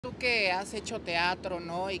Tú que has hecho teatro,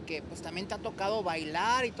 ¿no? Y que pues también te ha tocado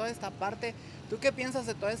bailar y toda esta parte, ¿tú qué piensas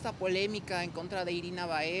de toda esta polémica en contra de Irina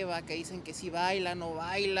Baeva, que dicen que sí baila, no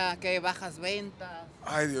baila, que bajas ventas?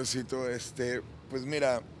 Ay, Diosito, pues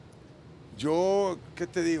mira, yo, ¿qué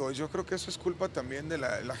te digo? Yo creo que eso es culpa también de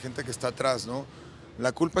la gente que está atrás, ¿no?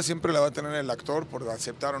 La culpa siempre la va a tener el actor por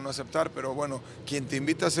aceptar o no aceptar, pero bueno, quien te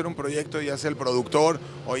invita a hacer un proyecto, ya sea el productor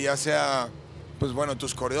o ya sea, pues bueno,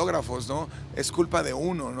 tus coreógrafos, ¿no? Es culpa de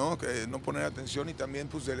uno, ¿no? Que no poner atención y también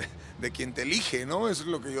pues de quien te elige, ¿no? Eso es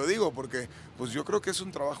lo que yo digo, porque pues yo creo que es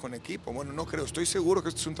un trabajo en equipo. Bueno, no creo, estoy seguro que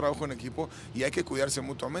esto es un trabajo en equipo y hay que cuidarse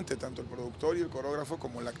mutuamente, tanto el productor y el coreógrafo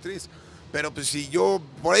como la actriz. Pero pues si yo,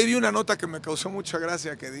 por ahí vi una nota que me causó mucha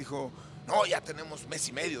gracia que dijo, no, ya tenemos mes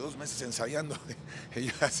y medio, 2 meses ensayando. Y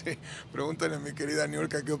yo así, pregúntale a mi querida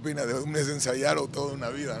Niurka qué opina de un mes ensayar o toda una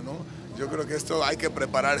vida, ¿no? Yo creo que esto hay que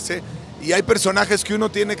prepararse y hay personajes que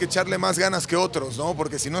uno tiene que echarle más ganas que otros, ¿no?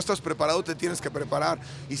 Porque si no estás preparado te tienes que preparar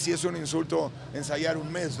y si es un insulto ensayar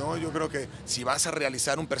un mes, ¿no? Yo creo que si vas a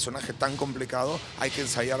realizar un personaje tan complicado hay que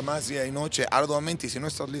ensayar más día y noche arduamente y si no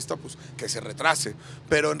estás lista pues que se retrase.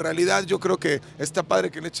 Pero en realidad yo creo que está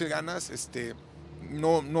padre que le eche ganas,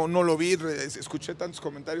 no lo vi, escuché tantos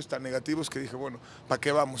comentarios tan negativos que dije, bueno, ¿para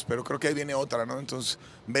qué vamos? Pero creo que ahí viene otra, ¿no? Entonces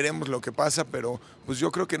veremos lo que pasa, pero pues yo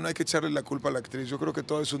creo que no hay que echarle la culpa a la actriz, yo creo que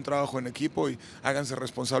todo es un trabajo en equipo y háganse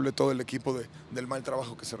responsable todo el equipo del mal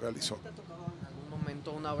trabajo que se realizó. ¿Te ha tocado en algún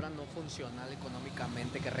momento una obra no funcional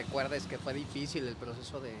económicamente que recuerdes que fue difícil el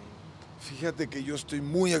proceso de... Fíjate que yo estoy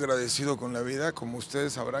muy agradecido con la vida, como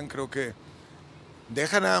ustedes sabrán, creo que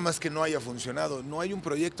deja nada más que no haya funcionado. No hay un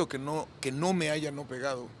proyecto que no me haya no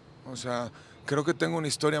pegado. O sea, creo que tengo una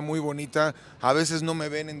historia muy bonita. A veces no me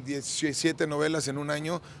ven en 17 novelas en un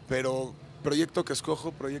año, pero proyecto que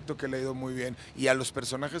escojo, proyecto que he leído muy bien. Y a los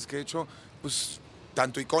personajes que he hecho, pues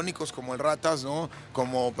tanto icónicos como el Ratas, ¿no?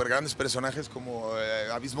 Como grandes personajes como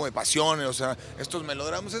Abismo de Pasión, o sea, estos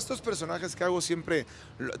melodramas, estos personajes que hago siempre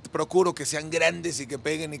procuro que sean grandes y que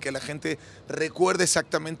peguen y que la gente recuerde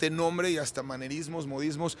exactamente nombre y hasta manerismos,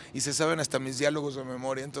 modismos y se saben hasta mis diálogos de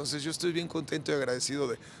memoria. Entonces yo estoy bien contento y agradecido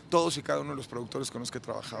de todos y cada uno de los productores con los que he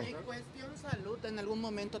trabajado. En cuestión salud, ¿en algún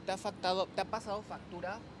momento te ha faltado, te ha pasado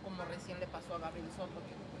factura, como recién le pasó a Gabriel Soto,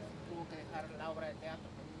 que pues, tuvo que dejar la obra de teatro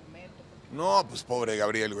por un momento? No, pues pobre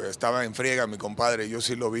Gabriel, güey, estaba en friega mi compadre, yo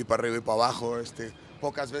sí lo vi para arriba y para abajo,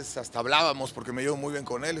 pocas veces hasta hablábamos porque me llevo muy bien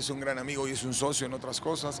con él, es un gran amigo y es un socio en otras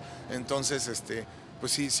cosas, entonces,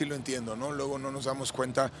 pues sí lo entiendo, ¿no? Luego no nos damos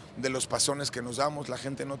cuenta de los pasones que nos damos, la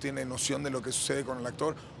gente no tiene noción de lo que sucede con el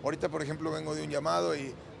actor. Ahorita, por ejemplo, vengo de un llamado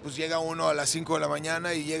y pues llega uno a las 5 de la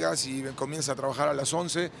mañana y llegas y comienza a trabajar a las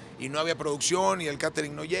 11 y no había producción y el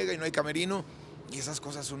catering no llega y no hay camerino. Y esas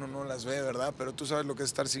cosas uno no las ve, ¿verdad? Pero tú sabes lo que es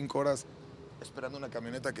estar 5 horas esperando una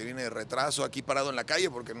camioneta que viene de retraso, aquí parado en la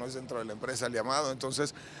calle porque no es dentro de la empresa el llamado,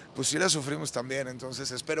 entonces pues sí la sufrimos también,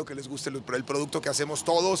 entonces espero que les guste el producto que hacemos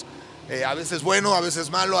todos, a veces bueno, a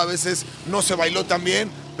veces malo, a veces no se bailó tan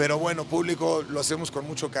bien, pero bueno, público, lo hacemos con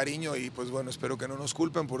mucho cariño y pues bueno, espero que no nos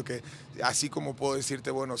culpen porque así como puedo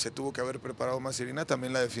decirte, bueno, se tuvo que haber preparado más Irina,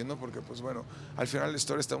 también la defiendo porque pues bueno, al final de la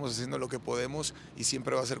historia estamos haciendo lo que podemos y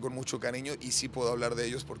siempre va a ser con mucho cariño y sí puedo hablar de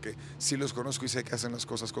ellos porque sí los conozco y sé que hacen las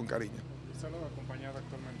cosas con cariño. ¿Solo acompañado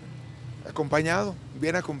actualmente? Acompañado,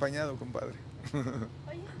 bien acompañado, compadre.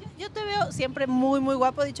 Oye, yo te veo siempre muy, muy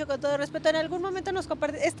guapo, dicho con todo respeto. En algún momento nos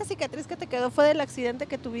compartes, esta cicatriz que te quedó fue del accidente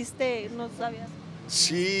que tuviste, no sabías.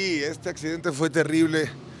 Sí, este accidente fue terrible,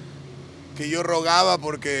 que yo rogaba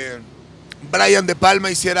porque Brian De Palma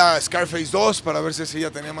hiciera Scarface 2 para ver si así ya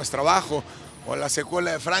tenía más trabajo, o la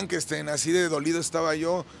secuela de Frankenstein, así de dolido estaba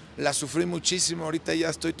yo, la sufrí muchísimo, ahorita ya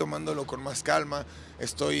estoy tomándolo con más calma,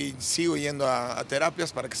 sigo yendo a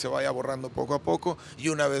terapias para que se vaya borrando poco a poco, y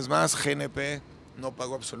una vez más, GNP no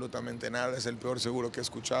pagó absolutamente nada, es el peor seguro que he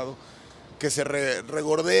escuchado, que se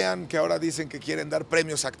regordean, que ahora dicen que quieren dar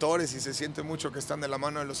premios a actores y se siente mucho que están de la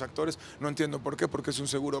mano de los actores. No entiendo por qué, porque es un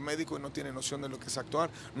seguro médico y no tiene noción de lo que es actuar,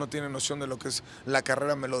 no tiene noción de lo que es la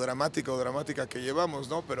carrera melodramática o dramática que llevamos,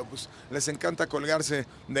 ¿no? Pero pues les encanta colgarse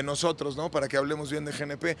de nosotros, ¿no? Para que hablemos bien de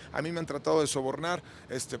GNP. A mí me han tratado de sobornar,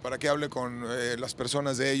 para que hable con las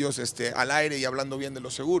personas de ellos, al aire y hablando bien de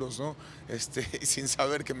los seguros, ¿no? Sin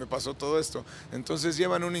saber que me pasó todo esto. Entonces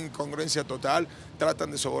llevan una incongruencia total, tratan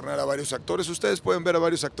de sobornar a varios actores. Ustedes pueden ver a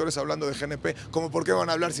varios actores hablando de GNP, como por qué van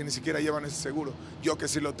a hablar si ni siquiera llevan ese seguro. Yo que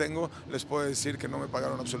sí lo tengo, les puedo decir que no me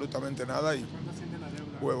pagaron absolutamente nada y ¿Cuánto asciende la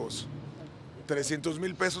deuda? huevos.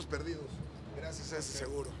 300,000 pesos perdidos, gracias a ese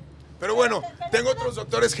seguro. Pero bueno, tengo otros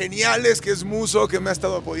doctores geniales, que es Muso, que me ha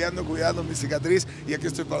estado apoyando, cuidando mi cicatriz, y aquí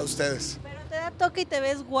estoy para ustedes. Pero te da toque y te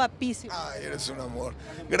ves guapísimo. Ay, eres un amor.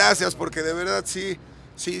 Gracias, porque de verdad sí,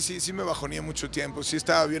 Sí me bajoneé mucho tiempo, sí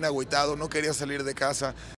estaba bien agüitado, no quería salir de casa.